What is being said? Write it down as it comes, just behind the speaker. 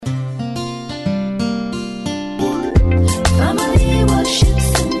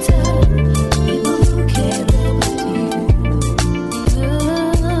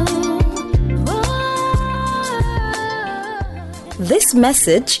This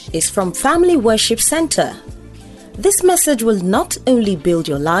message is from Family Worship Center. This message will not only build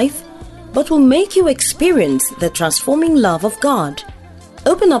your life, but will make you experience the transforming love of God.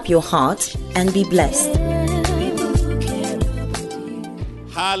 Open up your heart and be blessed.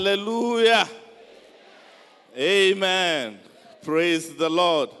 Hallelujah. Amen. Praise the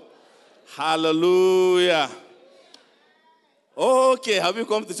Lord. Hallelujah. Okay, have you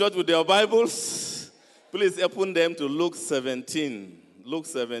come to church with your Bibles? Please open them to Luke 17. Luke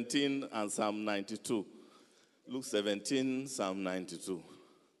 17 and Psalm 92. Luke 17, Psalm 92.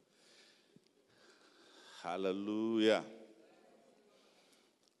 Hallelujah.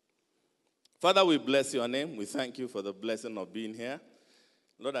 Father, we bless your name. We thank you for the blessing of being here.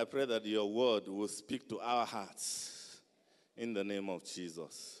 Lord, I pray that your word will speak to our hearts in the name of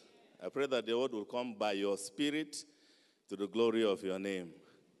Jesus. I pray that the word will come by your Spirit to the glory of your name.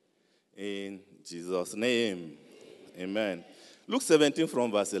 In Jesus' name, amen. Luke 17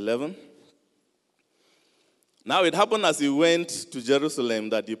 from verse 11. Now it happened as he went to Jerusalem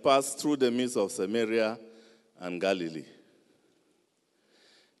that he passed through the midst of Samaria and Galilee.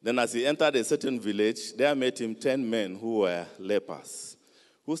 Then as he entered a certain village, there met him 10 men who were lepers,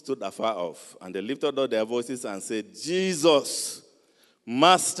 who stood afar off, and they lifted up their voices and said, Jesus,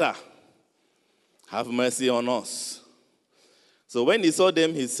 Master, have mercy on us. So when he saw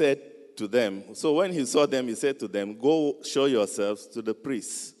them, he said to them, go show yourselves to the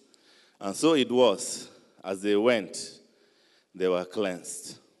priests. And so it was, as they went, they were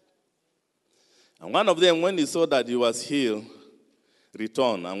cleansed. And one of them, when he saw that he was healed,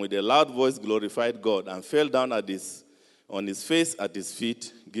 returned, and with a loud voice glorified God, and fell down on his face at his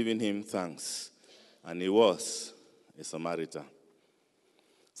feet, giving him thanks. And he was a Samaritan.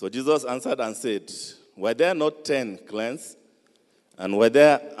 So Jesus answered and said, were there not 10 cleansed? And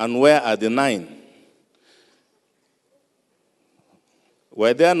where are the 9?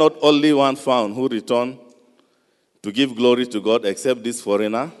 Were there not only one found who returned to give glory to God except this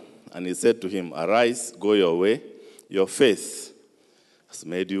foreigner? And he said to him, arise, go your way. Your faith has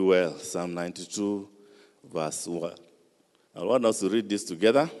made you well. Psalm 92, verse 1. I want us to read this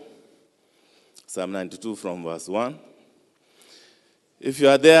together. Psalm 92 from verse 1. If you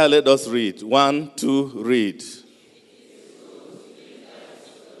are there, let us read. 1, 2, read.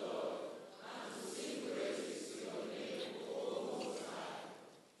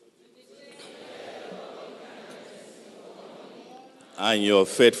 And your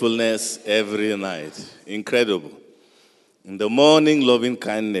faithfulness every night. Incredible. In the morning, loving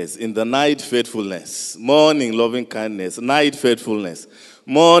kindness. In the night, faithfulness. Morning, loving kindness. Night, faithfulness.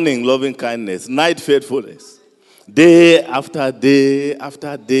 Morning, loving kindness. Night, faithfulness. Day after day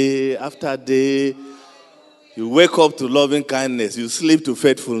after day after day. You wake up to loving kindness. You sleep to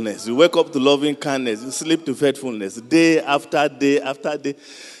faithfulness. You wake up to loving kindness. You sleep to faithfulness. Day after day after day.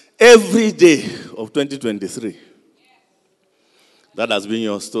 Every day of 2023. That has been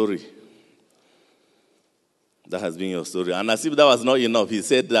your story. That has been your story. And as if that was not enough, he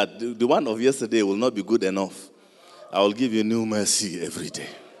said that the one of yesterday will not be good enough. I will give you new mercy every day.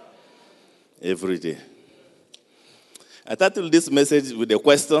 Every day. I titled this message with a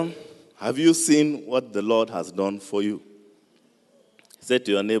question. Have you seen what the Lord has done for you? Say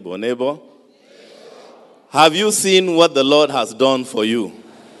to your neighbor, have you seen what the Lord has done for you?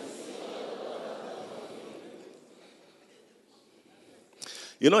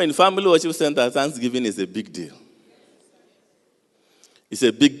 You know, in Family Worship Center, Thanksgiving is a big deal. It's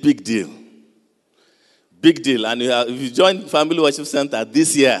a big, big deal. Big deal. And if you join Family Worship Center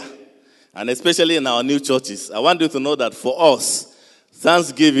this year, and especially in our new churches, I want you to know that for us,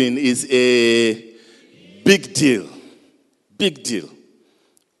 Thanksgiving is a big deal. Big deal.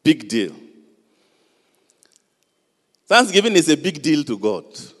 Big deal. Thanksgiving is a big deal to God.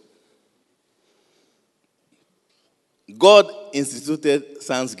 God instituted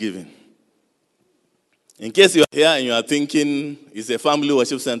Thanksgiving. In case you are here and you are thinking it's a Family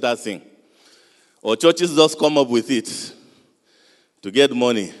Worship Center thing, or churches just come up with it to get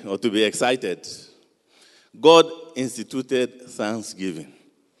money or to be excited, God instituted Thanksgiving.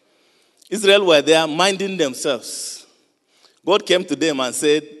 Israel were there minding themselves. God came to them and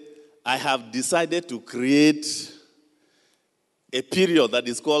said, I have decided to create a period that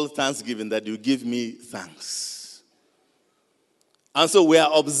is called Thanksgiving, that you give me thanks. And so we are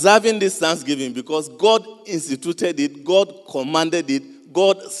observing this Thanksgiving because God instituted it, God commanded it,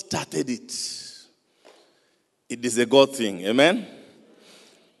 God started it. It is a God thing, amen?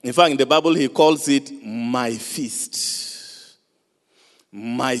 In fact, in the Bible, he calls it my feast.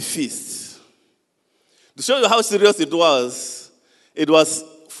 My feast. To show you how serious it was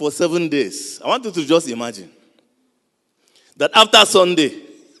for 7 days. I want you to just imagine that after Sunday,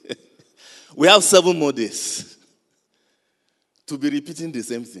 we have 7 more days to be repeating the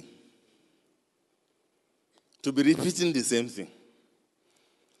same thing. To be repeating the same thing.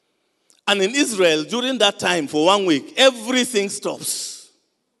 And in Israel, during that time, for 1 week, everything stops.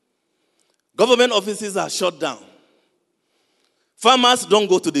 Government offices are shut down. Farmers don't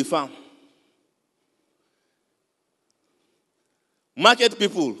go to the farm. Market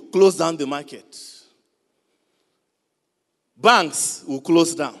people close down the market. Banks will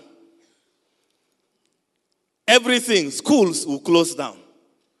close down. Everything, schools will close down.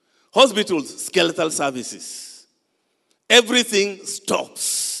 Hospitals, skeletal services. Everything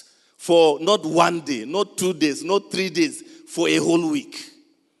stops for not 1 day, not 2 days, not 3 days, for a whole week.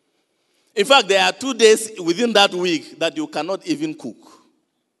 In fact, there are 2 days within that week that you cannot even cook.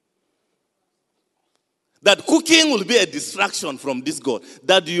 That cooking will be a distraction from this God.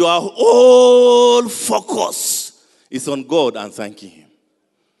 That your whole focus is on God and thanking Him.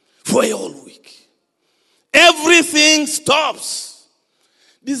 For a whole week. Everything stops.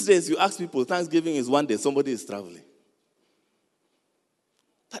 These days you ask people, Thanksgiving is 1 day, somebody is traveling.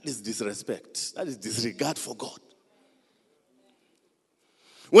 That is disrespect. That is disregard for God.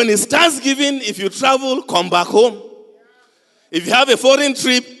 When it's Thanksgiving, if you travel, come back home. If you have a foreign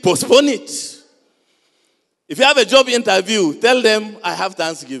trip, postpone it. If you have a job interview, tell them, I have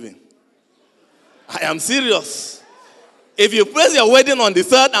Thanksgiving. I am serious. If you place your wedding on the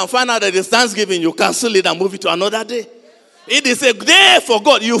 3rd and find out that it's Thanksgiving, you cancel it and move it to another day. It is a day for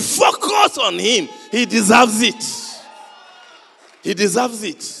God. You focus on Him. He deserves it. He deserves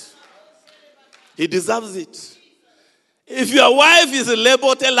it. He deserves it. If your wife is in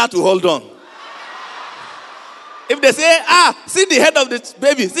labor, tell her to hold on. If they say, see the head of the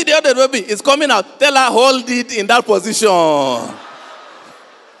baby, see the head of the baby, it's coming out. Tell her, hold it in that position.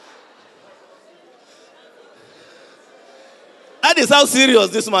 That is how serious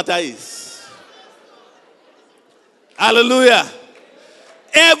this matter is. Hallelujah.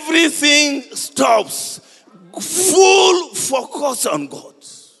 Everything stops. Full focus on God.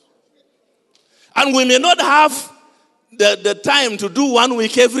 And we may not have the time to do 1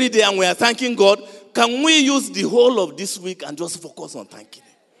 week every day and we are thanking God. Can we use the whole of this week and just focus on thanking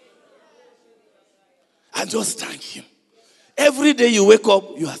Him? And just thank Him. Every day you wake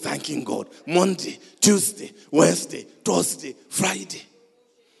up, you are thanking God. Monday, Tuesday, Wednesday, Thursday, Friday.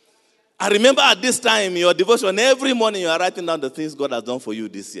 I remember at this time, your devotion, every morning you are writing down the things God has done for you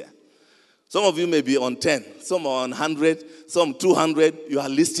this year. Some of you may be on 10, some are on 100, some 200. You are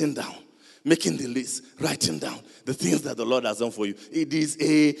listing down, making the list, writing down the things that the Lord has done for you. It is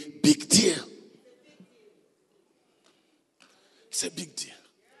a big deal. It's a big deal.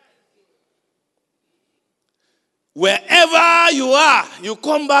 Wherever you are, you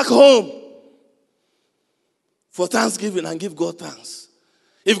come back home for Thanksgiving and give God thanks.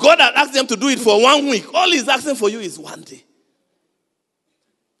 If God had asked them to do it for 1 week, all He's asking for you is 1 day.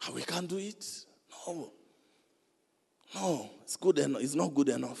 And we can't do it? No, it's good enough. It's not good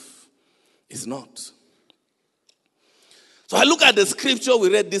enough. It's not. So I look at the scripture we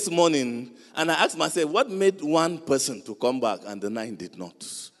read this morning and I asked myself, what made one person to come back and the 9 did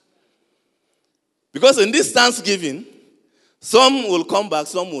not? Because in this Thanksgiving, some will come back,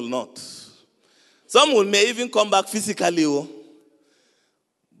 some will not. Some may even come back physically,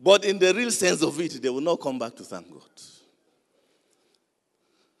 but in the real sense of it, they will not come back to thank God.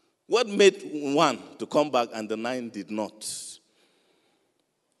 What made one to come back and the 9 did not?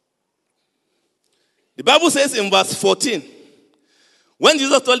 The Bible says in verse 14, when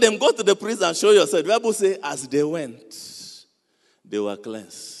Jesus told them, go to the priest and show yourself, the Bible says, as they went, they were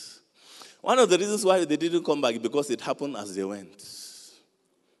cleansed. One of the reasons why they didn't come back is because it happened as they went.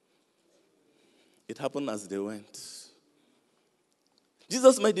 It happened as they went.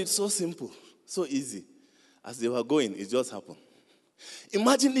 Jesus made it so simple, so easy. As they were going, it just happened.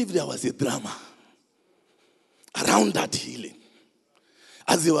 Imagine if there was a drama around that healing.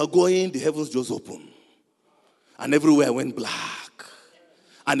 As they were going, the heavens just opened. And everywhere went black.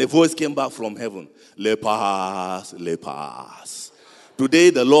 And a voice came back from heaven. Lepers, lepers.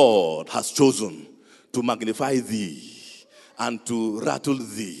 Today the Lord has chosen to magnify thee and to rattle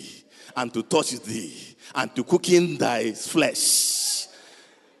thee and to touch thee and to cook in thy flesh.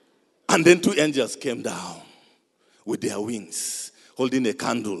 And then 2 angels came down with their wings, holding a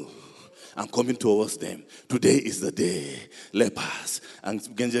candle and coming towards them. Today is the day, lepers. And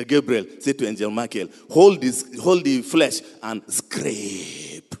Angel Gabriel said to Angel Michael, hold the flesh and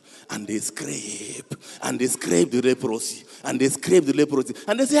scrape and they scrape, and they scrape the leprosy, and they scrape the leprosy.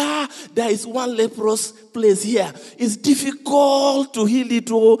 And they say, there is one leprous place here. It's difficult to heal it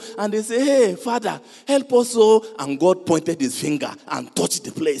all. And they say, hey, Father, help us all. And God pointed his finger and touched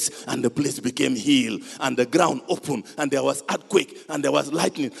the place, and the place became healed, and the ground opened, and there was earthquake, and there was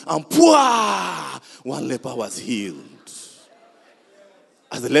lightning, and one leper was healed.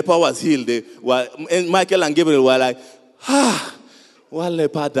 As the leper was healed, Michael and Gabriel were like, one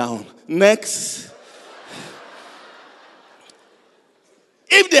leper down. Next.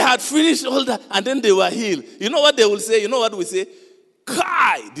 If they had finished all that and then they were healed, you know what they will say? You know what we say?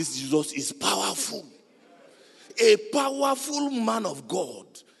 Kai, this Jesus is powerful. A powerful man of God.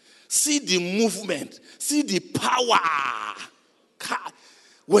 See the movement. See the power. Kai.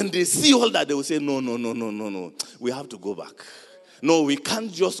 When they see all that, they will say, no. We have to go back. No, we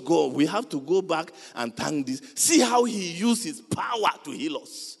can't just go. We have to go back and thank this. See how he used his power to heal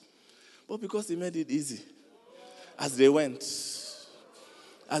us. But because he made it easy. As they went.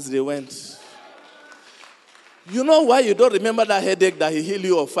 You know why you don't remember that headache that he healed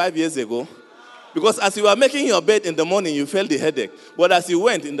you of 5 years ago? Because as you were making your bed in the morning, you felt the headache. But as you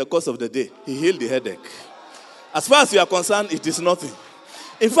went in the course of the day, he healed the headache. As far as you are concerned, it is nothing.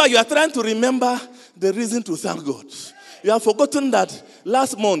 In fact, you are trying to remember the reason to thank God. You have forgotten that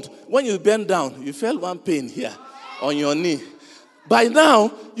last month, when you bent down, you felt one pain here on your knee. By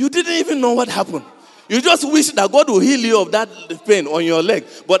now, you didn't even know what happened. You just wish that God will heal you of that pain on your leg.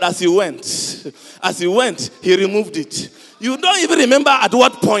 But as you went, he removed it. You don't even remember at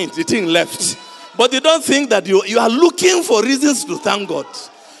what point the thing left. But you don't think that you are looking for reasons to thank God.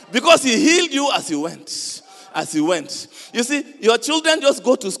 Because he healed you as you went. You see, your children just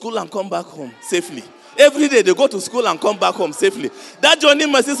go to school and come back home safely. Every day they go to school and come back home safely. That journey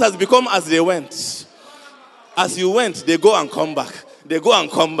mercies has become as they went. As you went, they go and come back. They go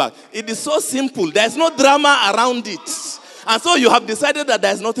and come back. It is so simple. There's no drama around it. And so you have decided that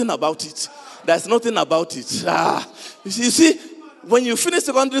there's nothing about it. There's nothing about it. You see, when you finish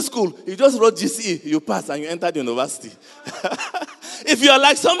secondary school, you just wrote GCE, you passed, and you entered university. If you are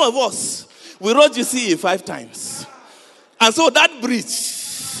like some of us, we wrote GCE 5 times. And so that bridge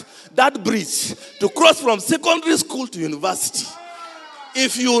to cross from secondary school to university,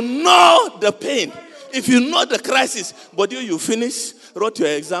 if you know the pain, if you know the crisis, but you finish, wrote your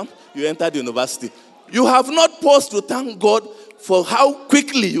exam, you entered university. You have not paused to thank God for how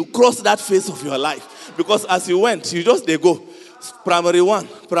quickly you crossed that phase of your life. Because as you went, you just they go. Primary 1,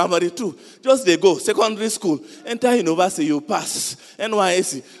 primary 2, just they go. Secondary school, enter university, you pass.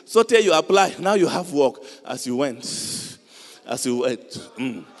 NYSC, so till you apply, now you have work as you went.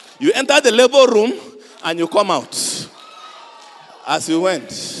 You enter the labor room and you come out. As you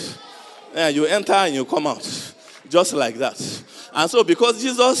went. You enter and you come out. Just like that. And so because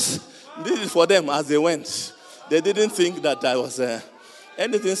Jesus did it for them as they went, they didn't think that there was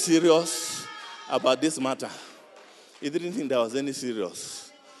anything serious about this matter. He didn't think there was any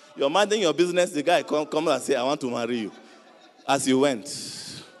serious. You're minding your business, the guy come and say, I want to marry you. As you went.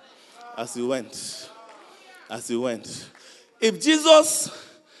 If Jesus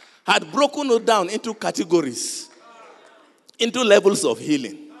had broken it down into categories, into levels of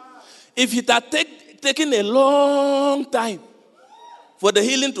healing, if it had taken a long time for the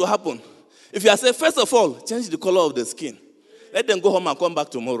healing to happen, if you had said, first of all, change the color of the skin. Let them go home and come back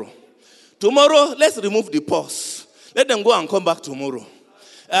tomorrow. Tomorrow, let's remove the pus. Let them go and come back tomorrow.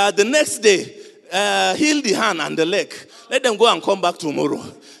 The next day, heal the hand and the leg. Let them go and come back tomorrow.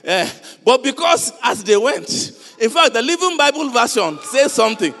 But because as they went, in fact, the Living Bible version says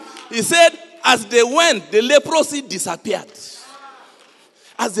something. He said, as they went, the leprosy disappeared.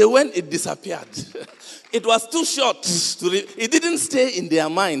 As they went, it disappeared. It was too short. It didn't stay in their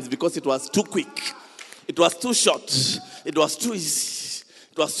minds because it was too quick. It was too short. It was too easy.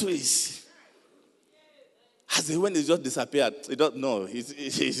 As they went, it just disappeared.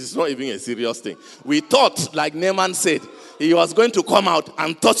 It's not even a serious thing. We thought, like Naaman said, he was going to come out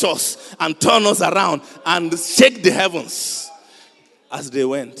and touch us and turn us around and shake the heavens. As they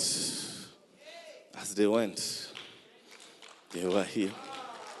went, they were here.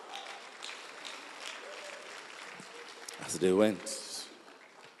 As they went,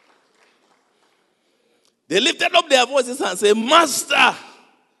 they lifted up their voices and said, Master,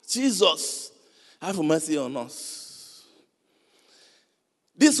 Jesus, have mercy on us.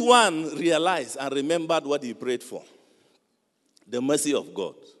 This one realized and remembered what he prayed for. The mercy of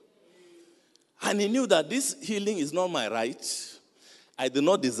God. And he knew that this healing is not my right. I do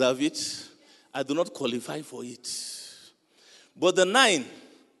not deserve it. I do not qualify for it. But the 9,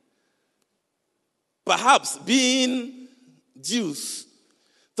 perhaps being Jews,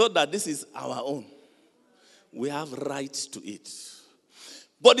 thought that this is our own. We have rights to it.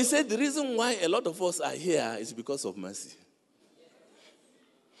 But he said the reason why a lot of us are here is because of mercy.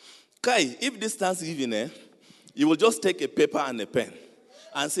 Kai, if this Thanksgiving, you will just take a paper and a pen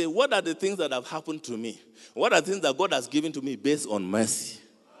and say, what are the things that have happened to me? What are the things that God has given to me based on mercy?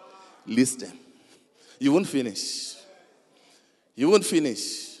 List them. You won't finish. You won't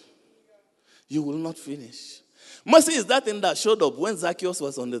finish. You will not finish. Mercy is that thing that showed up when Zacchaeus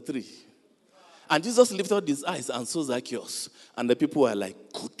was on the tree. And Jesus lifted his eyes and saw Zacchaeus. And the people were like,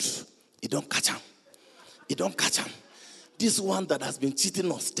 good. You don't catch him. You don't catch him. This one that has been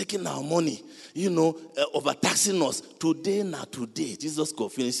cheating us, taking our money, overtaxing us. Today, Jesus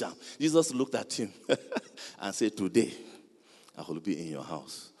could finish him. Jesus looked at him and said, today, I will be in your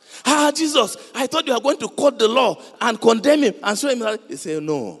house. Jesus, I thought you were going to quote the law and condemn him and show him that. He said,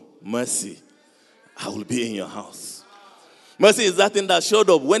 no, mercy. I will be in your house. Mercy is that thing that showed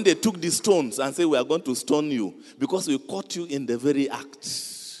up when they took the stones and said, we are going to stone you because we caught you in the very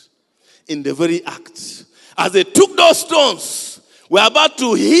act. In the very act. As they took those stones, we are about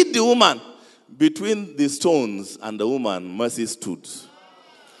to hit the woman. Between the stones and the woman, mercy stood.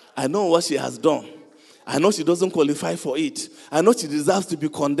 I know what she has done. I know she doesn't qualify for it. I know she deserves to be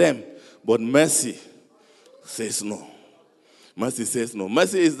condemned. But mercy says no. Mercy says no.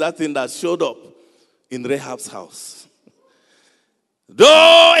 Mercy is that thing that showed up in Rahab's house.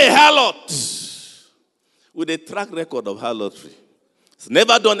 Though a harlot with a track record of harlotry, has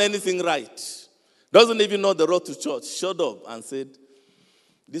never done anything right, doesn't even know the road to church, showed up and said,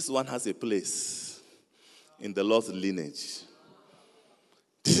 this one has a place in the Lord's lineage.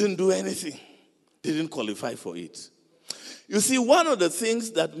 Didn't do anything. Didn't qualify for it. You see, one of the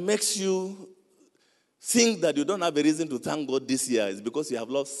things that makes you think that you don't have a reason to thank God this year is because you have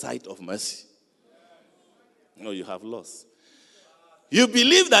lost sight of mercy. No, you have lost. You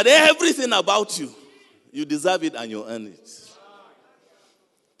believe that everything about you, you deserve it and you earn it.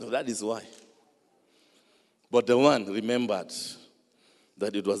 So that is why. But the one remembered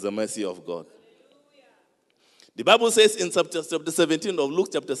that it was the mercy of God. The Bible says in chapter 17 of Luke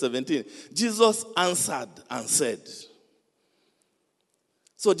chapter 17, Jesus answered and said.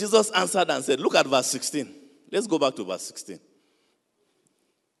 So Jesus answered and said, look at verse 16. Let's go back to verse 16.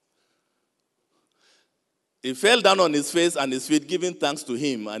 He fell down on his face and his feet, giving thanks to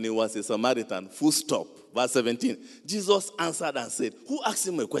him, and he was a Samaritan. Full stop. Verse 17. Jesus answered and said, who asked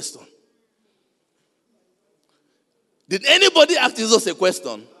him a question? Did anybody ask Jesus a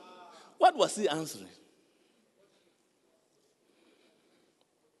question? What was he answering?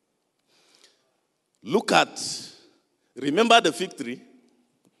 Remember the fig tree?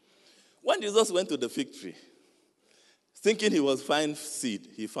 When Jesus went to the fig tree, thinking he was finding seed,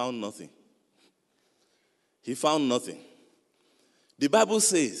 he found nothing. He found nothing. The Bible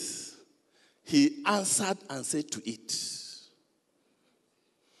says, he answered and said to it.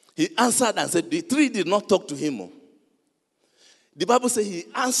 He answered and said, the tree did not talk to him. The Bible says he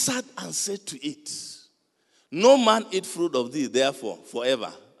answered and said to it, no man eat fruit of thee, therefore,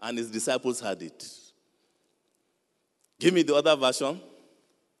 forever. And his disciples had it. Give me the other version.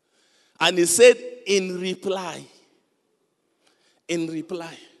 And he said, in reply.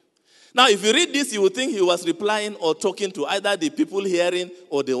 Now, if you read this, you would think he was replying or talking to either the people hearing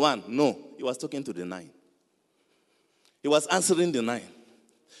or the one. No, he was talking to the 9. He was answering the 9.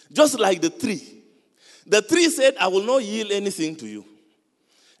 Just like the tree. The tree said, I will not yield anything to you.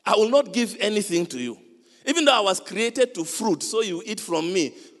 I will not give anything to you. Even though I was created to fruit, so you eat from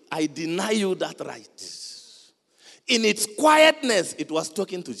me, I deny you that right. In its quietness, it was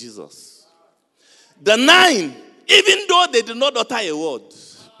talking to Jesus. The 9, even though they did not utter a word,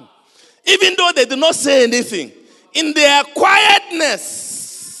 even though they did not say anything, in their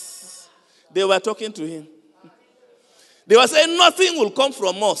quietness, they were talking to him. They were saying, nothing will come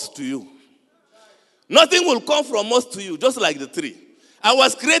from us to you. Nothing will come from us to you, just like the tree. I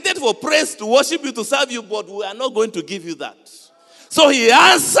was created for praise, to worship you, to serve you, but we are not going to give you that. So he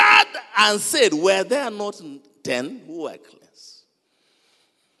answered and said, were there not 10 who were cleansed?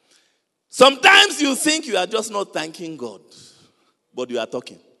 Sometimes you think you are just not thanking God, but you are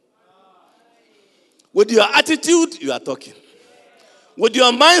talking. With your attitude, you are talking. With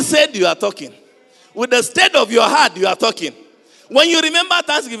your mindset, you are talking. With the state of your heart, you are talking. When you remember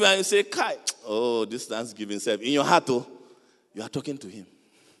Thanksgiving and you say, Kai, oh, this Thanksgiving self. In your heart, you are talking to him.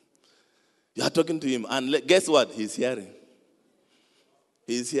 You are talking to him. And guess what? He's hearing.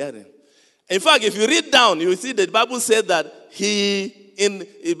 He's hearing. In fact, if you read down, you will see the Bible said that he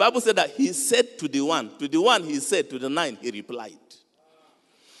said to the one he said, to the 9 he replied.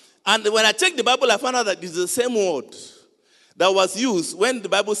 And when I checked the Bible, I found out that it's the same word. that was used when the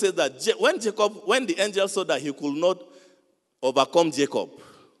Bible says that when the angel saw that he could not overcome Jacob,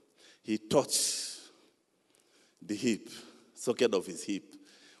 he touched the hip, socket of his hip.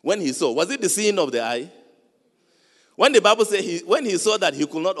 When he saw, was it the seeing of the eye? When the Bible says when he saw that he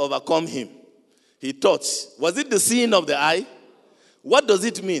could not overcome him, he touched. Was it the seeing of the eye? What does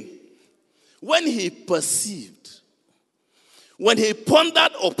it mean? When he perceived, when he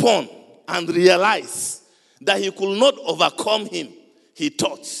pondered upon and realized that he could not overcome him, he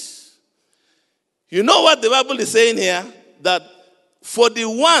touched. You know what the Bible is saying here? That for the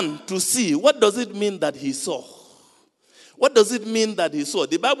one to see, what does it mean that he saw? What does it mean that he saw?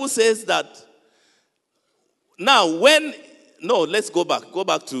 The Bible says that now let's go back. Go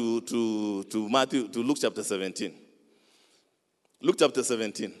back to Matthew, to Luke chapter 17. Luke chapter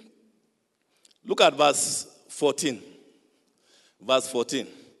 17. Look at verse 14. Verse 14.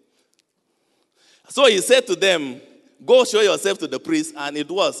 So he said to them, go show yourself to the priest. And it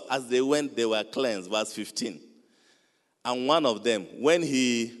was as they went, they were cleansed. Verse 15. And one of them, when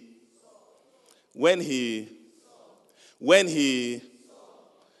he,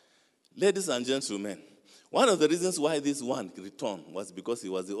 ladies and gentlemen, one of the reasons why this one returned was because he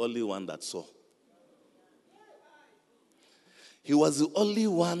was the only one that saw. He was the only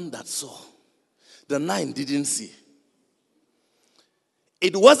one that saw. The 9 didn't see.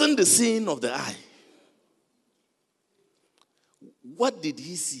 It wasn't the seeing of the eye. What did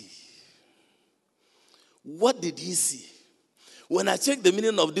he see? What did he see? When I check the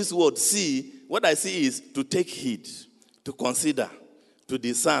meaning of this word, see, what I see is to take heed, to consider, to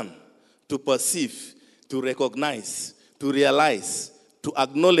discern, to perceive, to recognize, to realize, to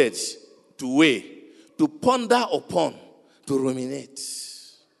acknowledge, to weigh, to ponder upon, to ruminate.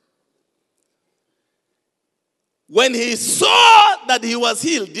 When he saw that he was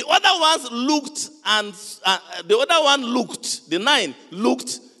healed, the other ones looked and the other one looked. The 9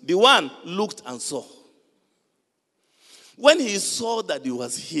 looked. The one looked and saw. When he saw that he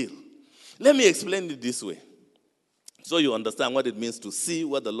was healed, let me explain it this way, so you understand what it means to see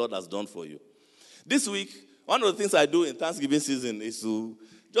what the Lord has done for you. This week, one of the things I do in Thanksgiving season is to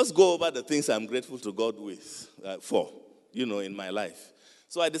just go over the things I'm grateful to God for, in my life.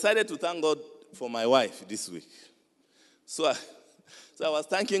 So I decided to thank God for my wife this week. So I was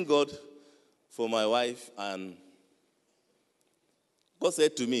thanking God for my wife, and God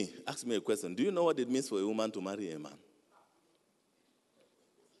said to me, asked me a question, do you know what it means for a woman to marry a man?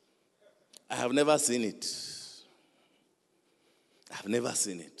 I have never seen it. I've never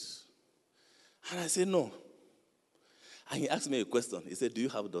seen it. And I said, no. And he asked me a question. He said, do you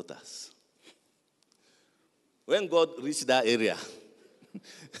have daughters? When God reached that area,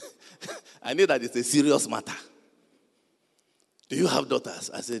 I knew that it's a serious matter. Do you have daughters?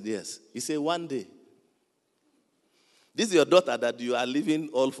 I said, yes. He said, one day, this is your daughter that you are leaving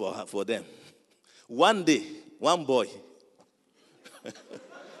all for them. One day, one boy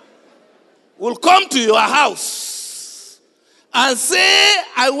will come to your house and say,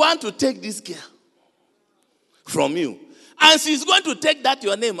 I want to take this girl from you. And she's going to take that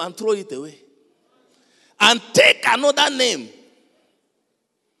your name and throw it away. And take another name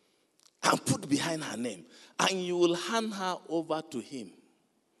and put behind her name. And you will hand her over to him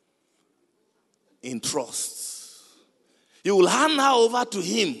in trust. You will hand her over to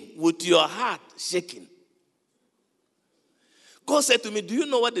him with your heart shaking. God said to me, do you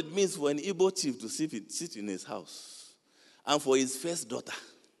know what it means for an Igbo chief to sit in his house and for his first daughter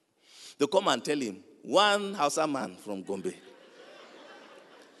to come and tell him, one Hausa man from Gombe,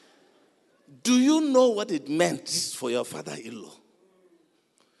 do you know what it meant for your father-in-law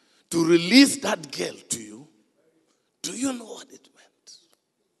to release that girl to you? Do you know what it meant?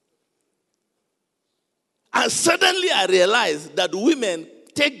 And suddenly I realized that women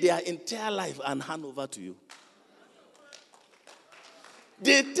take their entire life and hand over to you.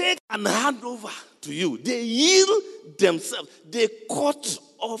 They take and hand over to you. They yield themselves. They cut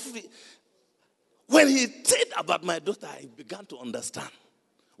off. When he said about my daughter, I began to understand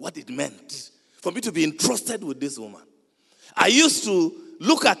what it meant for me to be entrusted with this woman. I used to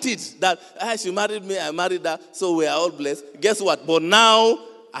look at it that she married me, I married her, so we are all blessed. Guess what? But now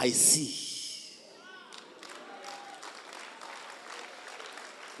I see.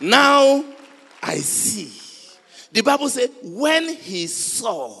 Now I see. The Bible said, when he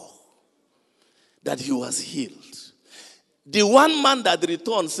saw that he was healed, the one man that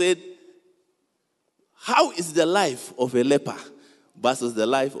returned said, how is the life of a leper versus the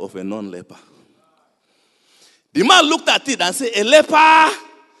life of a non-leper? The man looked at it and said, a leper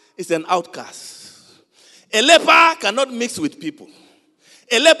is an outcast. A leper cannot mix with people.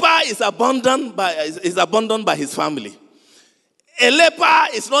 A leper is abandoned by his family. A leper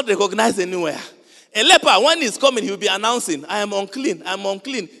is not recognized anywhere. A leper, when he's coming, he'll be announcing, I am unclean, I'm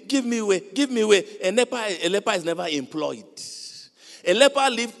unclean. Give me way, give me way. A leper is never employed. A leper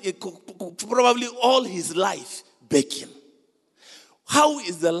lived probably all his life begging. How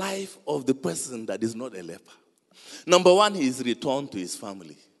is the life of the person that is not a leper? Number one, he is returned to his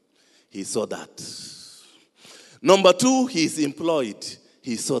family. He saw that. Number two, he is employed.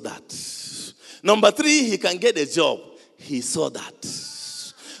 He saw that. Number three, he can get a job. He saw that.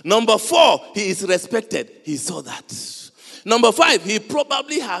 Number four, he is respected. He saw that. Number five, he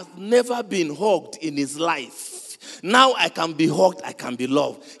probably has never been hugged in his life. Now I can be hugged, I can be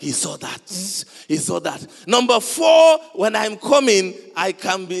loved. He saw that. He saw that. Number four, when I'm coming, I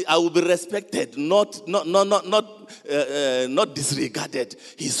will be respected, not disregarded.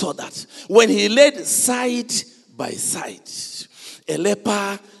 He saw that. When he laid side by side, a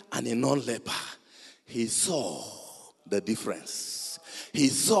leper and a non-leper, he saw the difference. He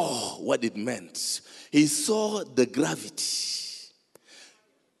saw what it meant. He saw the gravity.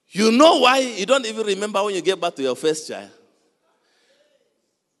 You know why you don't even remember when you get back to your first child?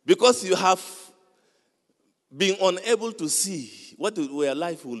 Because you have been unable to see what your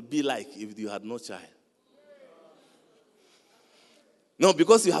life will be like if you had no child. No,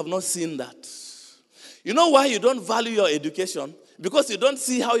 because you have not seen that. You know why you don't value your education? Because you don't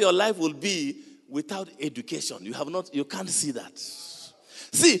see how your life will be without education. You can't see that.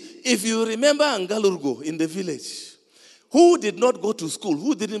 See, if you remember Angalurgo in the village, who did not go to school,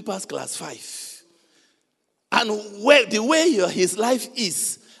 who didn't pass class 5, and the way his life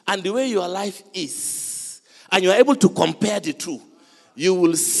is and the way your life is, and you're able to compare the two, you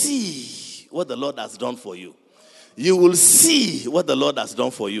will see what the Lord has done for you. You will see what the Lord has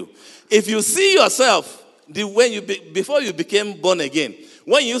done for you. If you see yourself before you became born again,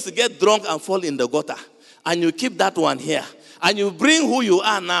 when you used to get drunk and fall in the gutter, and you keep that one here, and you bring who you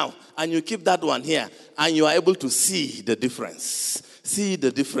are now, and you keep that one here, and you are able to see the difference. See the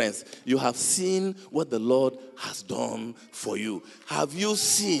difference. You have seen what the Lord has done for you. Have you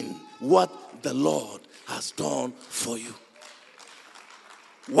seen what the Lord has done for you?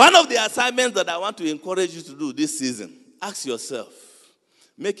 One of the assignments that I want to encourage you to do this season, ask yourself,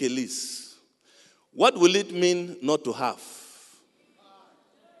 make a list. What will it mean not to have?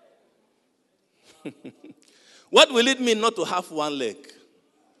 What will it mean not to have one leg?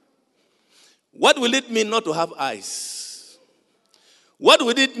 What will it mean not to have eyes? What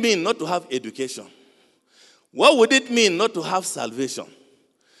would it mean not to have education? What would it mean not to have salvation?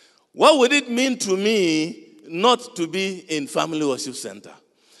 What would it mean to me not to be in family worship center?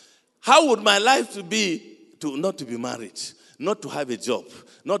 How would my life be not to be married, not to have a job,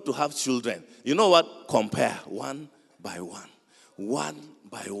 not to have children? You know what? Compare one by one, one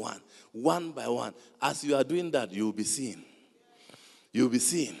by one, one by one. As you are doing that, you will be seeing. You will be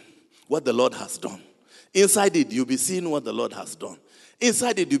seeing what the Lord has done. Inside it, you'll be seeing what the Lord has done.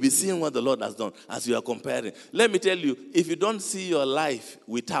 Inside it, you'll be seeing what the Lord has done as you are comparing. Let me tell you, if you don't see your life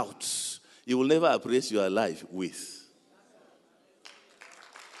without, you will never appreciate your life with.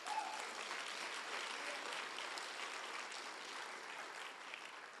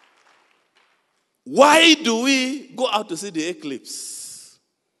 Why do we go out to see the eclipse?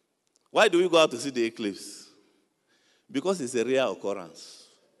 Why do we go out to see the eclipse? Because it's a rare occurrence.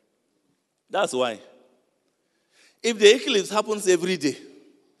 That's why. If the eclipse happens every day,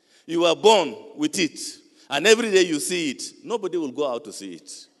 you are born with it, and every day you see it, nobody will go out to see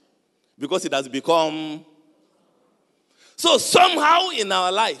it. Because it has become. So somehow in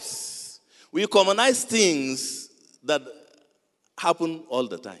our lives, we commonize things that happen all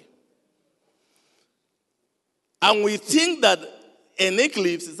the time. And we think that an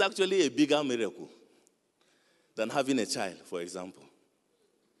eclipse is actually a bigger miracle than having a child, for example.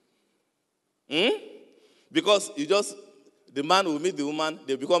 Because the man will meet the woman,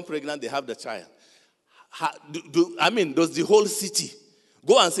 they become pregnant, they have the child. Does the whole city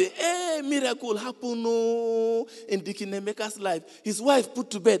go and say, hey, miracle happened in Dikinemeka's life. His wife put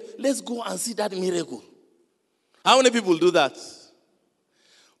to bed. Let's go and see that miracle. How many people do that?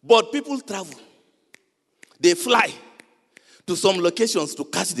 But people travel. They fly to some locations to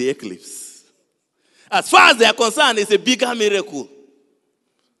catch the eclipse. As far as they are concerned, it's a bigger miracle.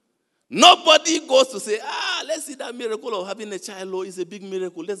 Nobody goes to say, let's see that miracle of having a child. Oh, it's a big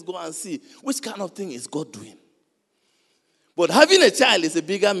miracle. Let's go and see. Which kind of thing is God doing? But having a child is a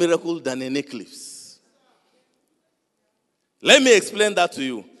bigger miracle than an eclipse. Let me explain that to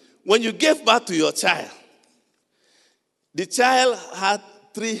you. When you gave birth to your child, the child had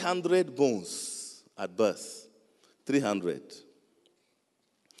 300 bones at birth. 300.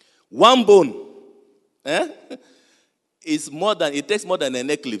 One bone it takes more than an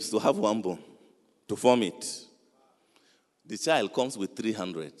eclipse to have one bone, to form it. The child comes with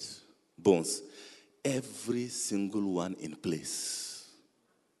 300 bones. Every single one in place.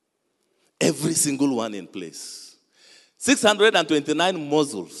 Every single one in place. 629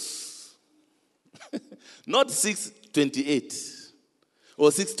 muscles. Not 628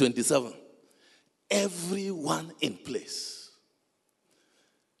 or 627. Every one in place.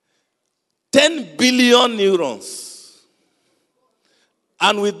 10 billion neurons.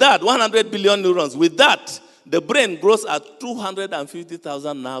 And with that, 100 billion neurons. With that, the brain grows at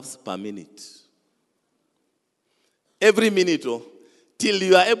 250,000 nerves per minute. Every minute, till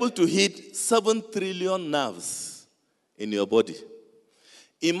you are able to hit 7 trillion nerves in your body.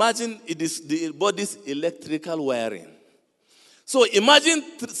 Imagine it is the body's electrical wiring. So imagine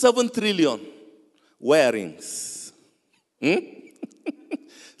 7 trillion wirings.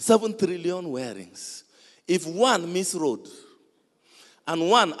 7 trillion wirings. If one misroad, and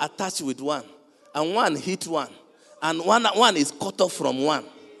one attached with one, and one hit one, and one is cut off from one,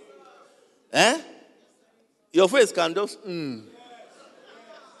 your face can just,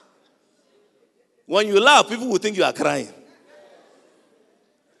 When you laugh, people will think you are crying.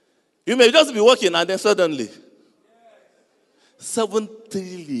 You may just be walking and then suddenly, 7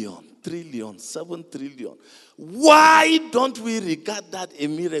 trillion, 7 trillion. Why don't we regard that a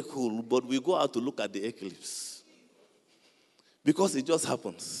miracle, but we go out to look at the eclipse? Because it just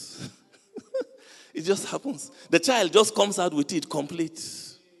happens. It just happens. The child just comes out with it complete.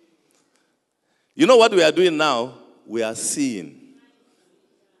 You know what we are doing now? We are seeing.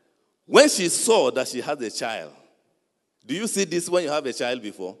 When she saw that she had a child, do you see this when you have a child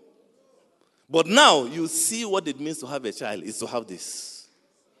before? But now you see what it means to have a child is to have this.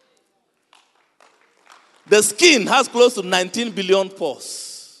 The skin has close to 19 billion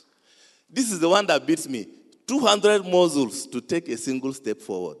pores. This is the one that beats me. 200 muscles to take a single step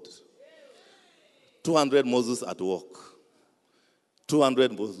forward. 200 muscles at work.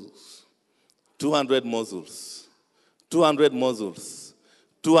 200 muscles. 200 muscles. 200 muscles.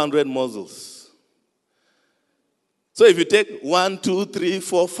 200 muscles. So if you take 1, 2, 3,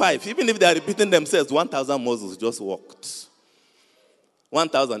 4, 5, even if they are repeating themselves, 1,000 muscles just worked.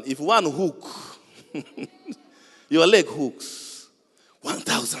 1,000. If one hook, your leg hooks,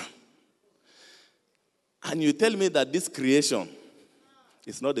 1,000. And you tell me that this creation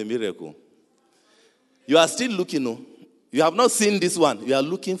is not a miracle. You are still looking, no? You have not seen this one. You are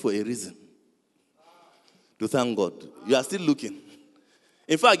looking for a reason to thank God. You are still looking.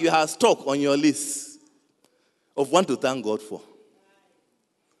 In fact, you have stock on your list of what to thank God for.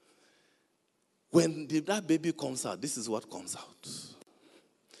 When that baby comes out, this is what comes out.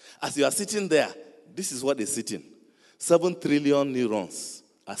 As you are sitting there, this is what is sitting. 7 trillion neurons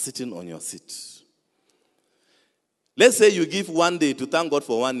are sitting on your seat. Let's say you give 1 day to thank God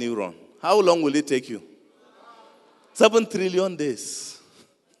for 1 neuron. How long will it take you? 7 trillion days.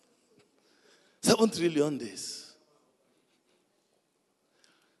 7 trillion days.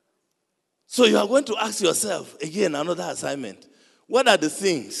 So you are going to ask yourself, again, another assignment. What are the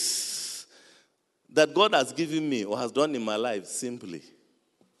things that God has given me or has done in my life simply?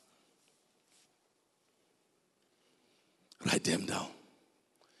 Write them down.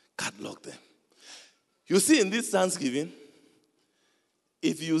 Catalog them. You see, in this Thanksgiving,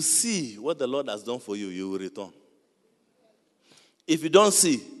 if you see what the Lord has done for you, you will return. If you don't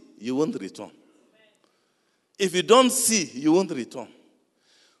see, you won't return. If you don't see, you won't return.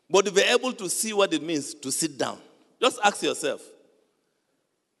 But if you're able to see what it means to sit down, just ask yourself,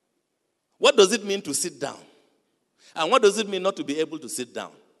 what does it mean to sit down? And what does it mean not to be able to sit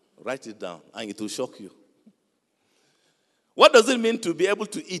down? Write it down, and it will shock you. What does it mean to be able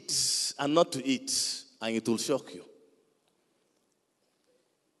to eat and not to eat? And it will shock you.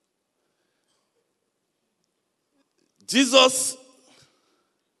 Jesus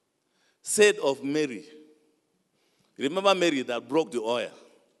said of Mary, remember Mary that broke the oil?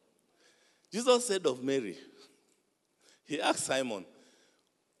 Jesus said of Mary, he asked Simon,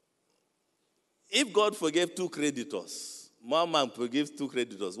 if God forgave 2 creditors, one man forgives 2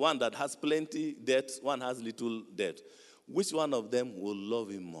 creditors, one that has plenty debt, one has little debt, which one of them will love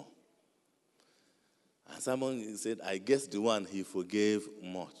him more? And Simon said, I guess the one he forgave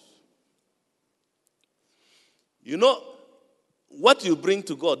much. You know, what you bring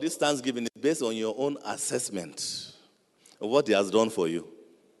to God this Thanksgiving is based on your own assessment of what he has done for you.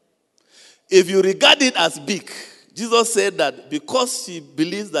 If you regard it as big, Jesus said that because she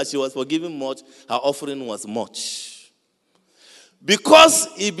believes that she was forgiven much, her offering was much. Because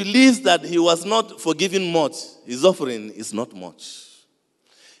he believes that he was not forgiven much, his offering is not much.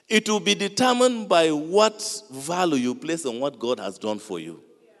 It will be determined by what value you place on what God has done for you.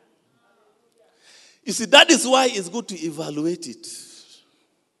 You see, that is why it's good to evaluate it.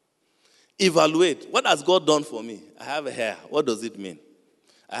 Evaluate. What has God done for me? I have a hair. What does it mean?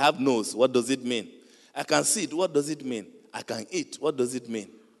 I have nose. What does it mean? I can sit. What does it mean? I can eat. What does it mean?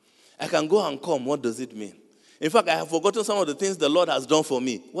 I can go and come. What does it mean? In fact, I have forgotten some of the things the Lord has done for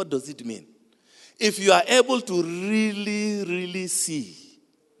me. What does it mean? If you are able to really, really see,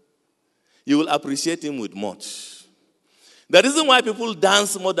 you will appreciate him with much. The reason why people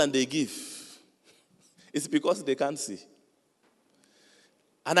dance more than they give is because they can't see.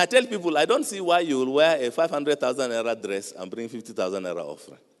 And I tell people, I don't see why you will wear a 500,000 naira dress and bring 50,000 naira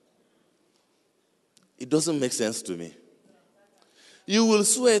offering. It doesn't make sense to me. You will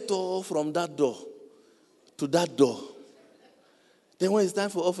sweat from that door to that door. Then when it's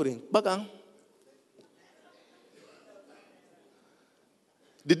time for offering, bagang.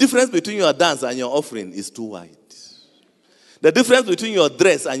 The difference between your dance and your offering is too wide. The difference between your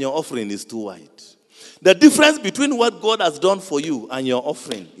dress and your offering is too wide. The difference between what God has done for you and your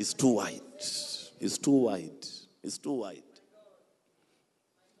offering is too wide. It's too wide. It's too wide.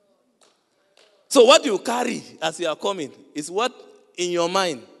 So what you carry as you are coming is what in your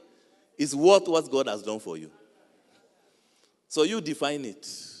mind is worth what God has done for you. So you define it.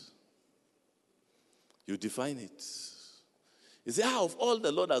 You define it. You say, of all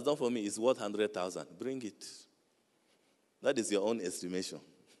the Lord has done for me is worth 100,000. Bring it. That is your own estimation.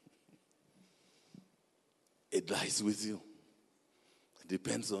 It lies with you. It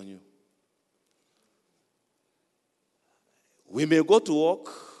depends on you. We may go to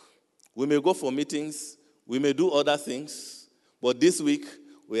work. We may go for meetings. We may do other things. But this week,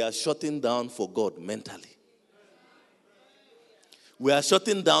 we are shutting down for God mentally. We are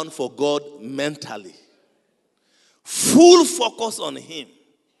shutting down for God mentally. Full focus on him.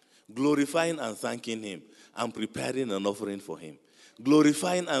 Glorifying and thanking him. And preparing an offering for him.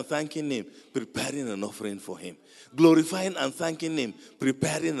 Glorifying and thanking him, preparing an offering for him. Glorifying and thanking him,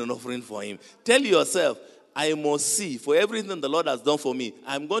 preparing an offering for him. Tell yourself, I must see for everything the Lord has done for me.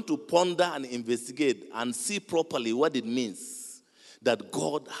 I'm going to ponder and investigate and see properly what it means that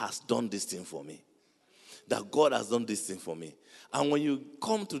God has done this thing for me. That God has done this thing for me. And when you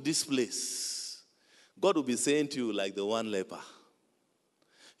come to this place, God will be saying to you like the one leper,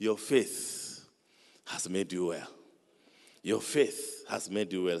 your faith has made you well. Your faith has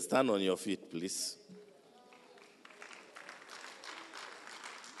made you well. Stand on your feet, please.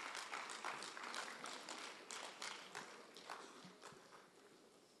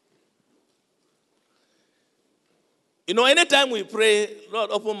 You know, anytime we pray,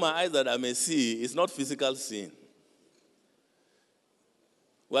 Lord, open my eyes that I may see, it's not physical seeing.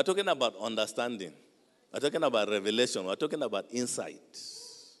 We're talking about understanding. We're talking about revelation. We're talking about insight.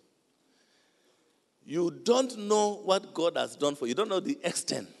 You don't know what God has done for you. You don't know the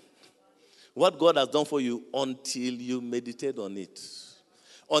extent what God has done for you until you meditate on it.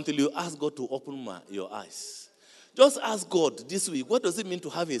 Until you ask God to open your eyes. Just ask God this week, what does it mean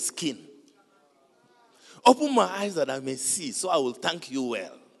to have a skin? Open my eyes that I may see, so I will thank you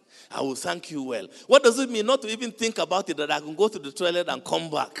well. I will thank you well. What does it mean not to even think about it, that I can go to the toilet and come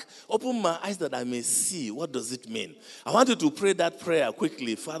back? Open my eyes that I may see. What does it mean? I want you to pray that prayer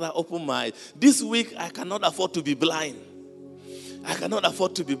quickly. Father, open my eyes. This week, I cannot afford to be blind. I cannot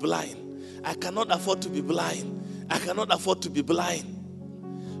afford to be blind. I cannot afford to be blind. I cannot afford to be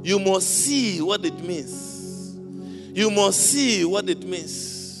blind. You must see what it means. You must see what it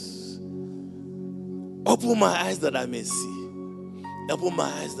means. Open my eyes that I may see. Open my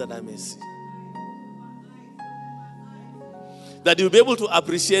eyes that I may see. That you'll be able to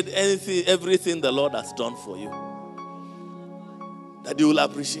appreciate everything the Lord has done for you. That you will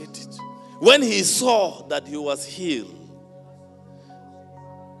appreciate it. When he saw that he was healed.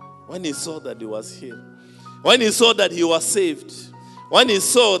 When he saw that he was healed. When he saw that he was saved. When he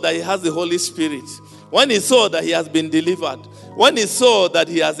saw that he has the Holy Spirit. When he saw that he has been delivered. When he saw that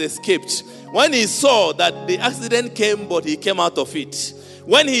he has escaped. When he saw that the accident came but he came out of it.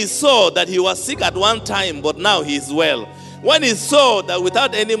 When he saw that he was sick at one time but now he is well. When he saw that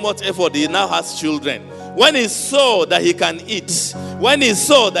without any much effort he now has children. When he saw that he can eat. When he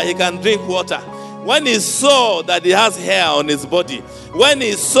saw that he can drink water. When he saw that he has hair on his body. When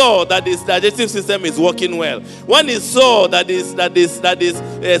he saw that his digestive system is working well. When he saw that his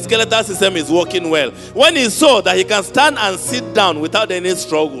skeletal system is working well. When he saw that he can stand and sit down without any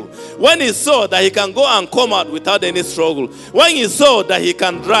struggle. When he saw that he can go and come out without any struggle. When he saw that he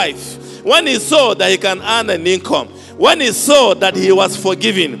can drive. When he saw that he can earn an income. When he saw that he was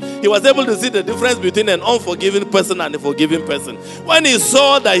forgiven, he was able to see the difference between an unforgiving person and a forgiving person. When he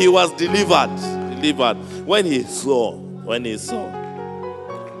saw that he was delivered. When he saw.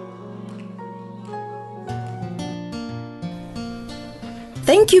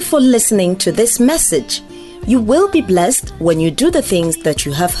 Thank you for listening to this message. You will be blessed when you do the things that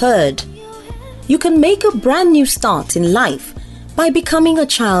you have heard. You can make a brand new start in life by becoming a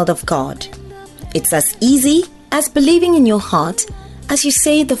child of God. It's as easy as believing in your heart as you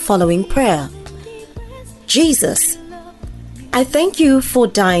say the following prayer. Jesus, I thank you for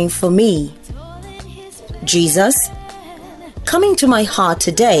dying for me. Jesus, come into my heart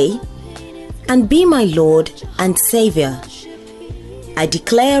today and be my Lord and Savior. I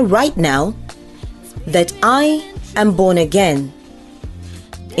declare right now that I am born again.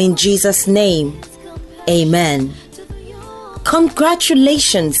 In Jesus' name, amen.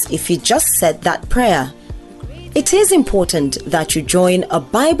 Congratulations if you just said that prayer. It is important that you join a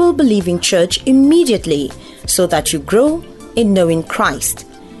Bible-believing church immediately so that you grow in knowing Christ.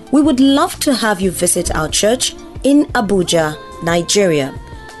 We would love to have you visit our church in Abuja, Nigeria.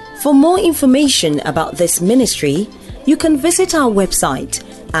 For more information about this ministry, you can visit our website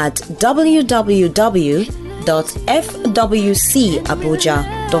at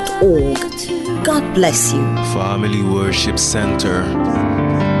www.fwcabuja.org. God bless you. Family Worship Center.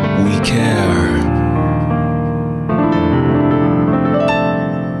 We care.